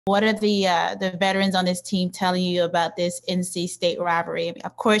What are the veterans on this team telling you about this NC State rivalry? I mean,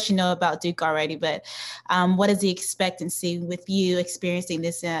 of course, you know about Duke already, but what is the expectancy with you experiencing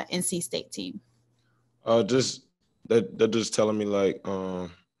this NC State team? Just they're just telling me like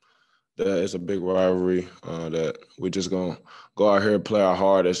that it's a big rivalry. That we're just gonna go out here and play our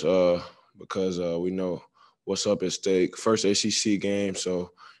hardest. Because we know what's up at stake. First ACC game,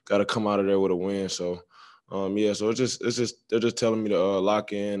 so got to come out of there with a win. So yeah, so it's just they're just telling me to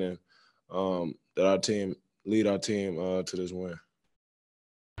lock in and that our team lead our team to this win.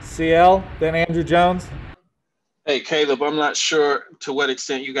 CL, then Andrew Jones. Hey, Caleb, I'm not sure to what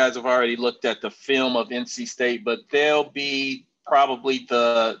extent you guys have already looked at the film of NC State, but they'll be probably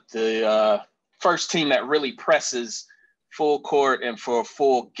the first team that really presses full court and for a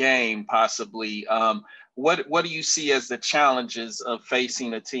full game, possibly. What do you see as the challenges of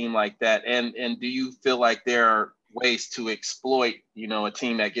facing a team like that? And do you feel like there are ways to exploit, a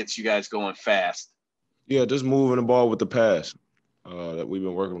team that gets you guys going fast? Yeah, just moving the ball with the pass. That we've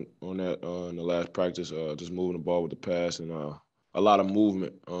been working on that in the last practice, just moving the ball with the pass and a lot of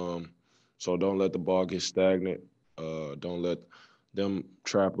movement. So don't let the ball get stagnant. Don't let them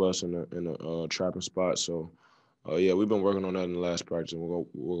trap us in a trapping spot. So, yeah, we've been working on that in the last practice, and we're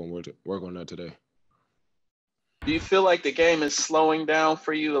gonna work on that today. Do you feel like the game is slowing down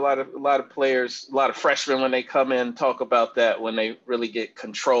for you? A lot of players, a lot of freshmen, when they come in, talk about that when they really get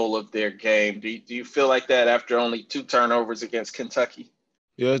control of their game. Do you feel like that after only 2 turnovers against Kentucky?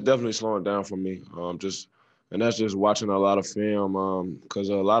 Yeah, it's definitely slowing down for me. And that's just watching a lot of film. Because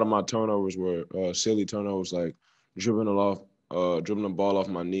a lot of my turnovers were silly turnovers, like dribbling the ball off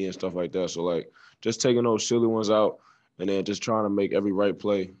my knee and stuff like that. So like just taking those silly ones out, and then just trying to make every right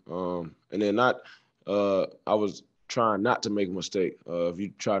play. And then not. I was trying not to make a mistake. If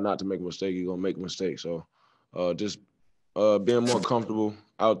you try not to make a mistake, you're gonna make a mistake. So, just being more comfortable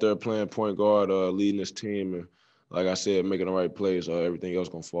out there playing point guard, leading this team, and like I said, making the right plays. Everything else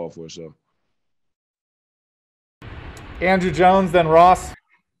gonna fall for itself. Andrew Jones, then Ross.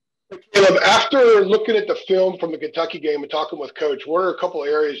 Caleb, after looking at the film from the Kentucky game and talking with Coach, what are a couple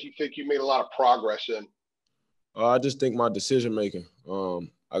areas you think you made a lot of progress in? I just think my decision making.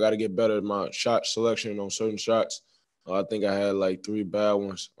 I got to get better at my shot selection on certain shots. I think I had like 3 bad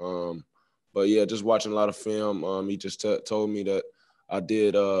ones. But yeah, just watching a lot of film, he just told me that I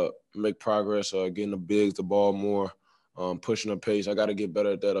did make progress, getting the bigs the ball more, pushing the pace. I got to get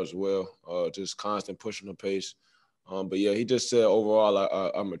better at that as well, just constant pushing the pace. But yeah, he just said overall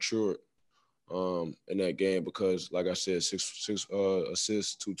I matured in that game because, like I said, six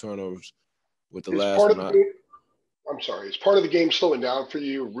assists, 2 turnovers with the last one. I'm sorry. Is part of the game slowing down for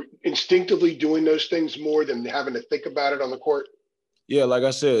you, instinctively doing those things more than having to think about it on the court? Yeah, like I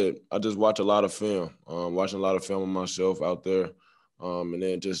said, I just watch a lot of film, watching a lot of film of myself out there, and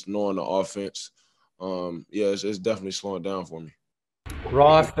then just knowing the offense. Yeah, it's definitely slowing down for me.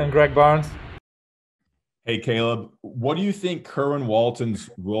 Ross, then Greg Barnes. Hey, Caleb, what do you think Kerwin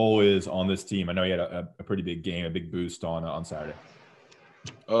Walton's role is on this team? I know he had a pretty big game, a big boost on Saturday.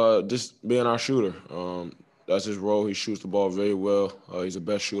 Just being our shooter. That's his role. He shoots the ball very well. He's the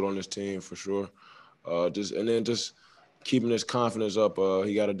best shooter on this team for sure. Just keeping his confidence up.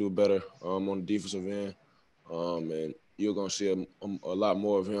 He got to do better on the defensive end, and you're gonna see a lot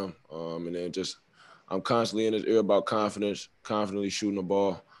more of him. And then I'm constantly in his ear about confidence, confidently shooting the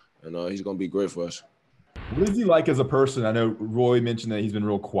ball, and he's gonna be great for us. What is he like as a person? I know Roy mentioned that he's been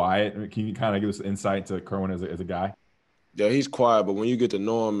real quiet. Can you kind of give us insight to Kerwin as a guy? Yeah, he's quiet, but when you get to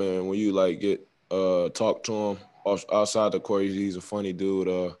know him and when you get talk to him outside the court, he's a funny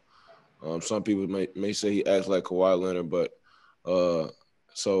dude. Some people may say he acts like Kawhi Leonard, but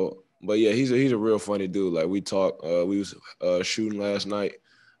yeah, he's a real funny dude. Like we talk, we was shooting last night,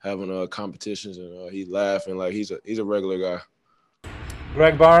 having competitions, and he's laughing like he's a regular guy.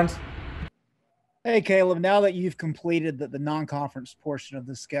 Greg Barnes. Hey, Caleb, now that you've completed the non-conference portion of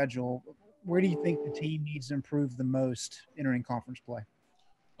the schedule, where do you think the team needs to improve the most entering conference play?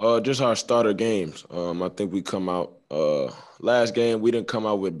 Just our starter games. I think we come out last game. We didn't come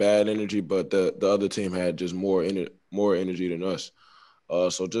out with bad energy, but the other team had just more energy than us.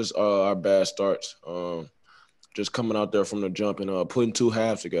 So just our bad starts. Just coming out there from the jump and putting 2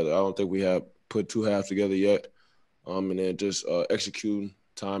 halves together. I don't think we have put 2 halves together yet. And then just executing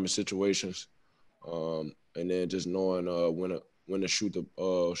time and situations. And then just knowing when to shoot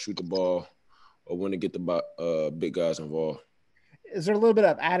the ball or when to get the big guys involved. Is there a little bit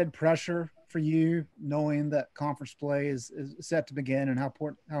of added pressure for you knowing that conference play is set to begin and how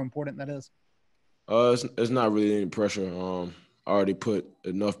important that is? It's not really any pressure. I already put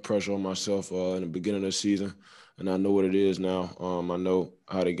enough pressure on myself in the beginning of the season, and I know what it is now. I know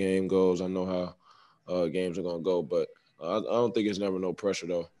how the game goes. I know how games are gonna go, but I don't think it's never no pressure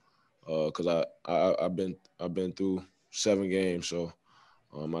though, because I've been through 7 games, so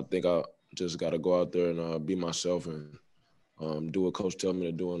I think I just got to go out there and be myself and do what coach tell me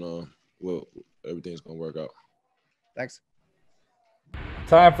to do, and well, everything's gonna work out. Thanks.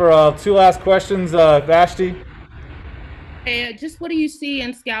 Time for 2 last questions. Vashti. Hey, just what do you see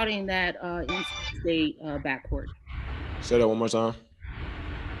in scouting that NC State backcourt? Say that one more time.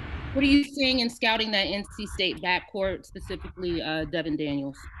 What are you seeing in scouting that NC State backcourt, specifically Devin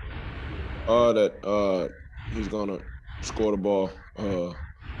Daniels? That he's gonna score the ball.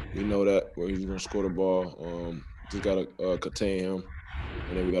 We know that where he's gonna score the ball. Just gotta contain him,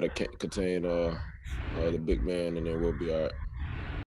 and then we gotta contain the big man, and then we'll be all right.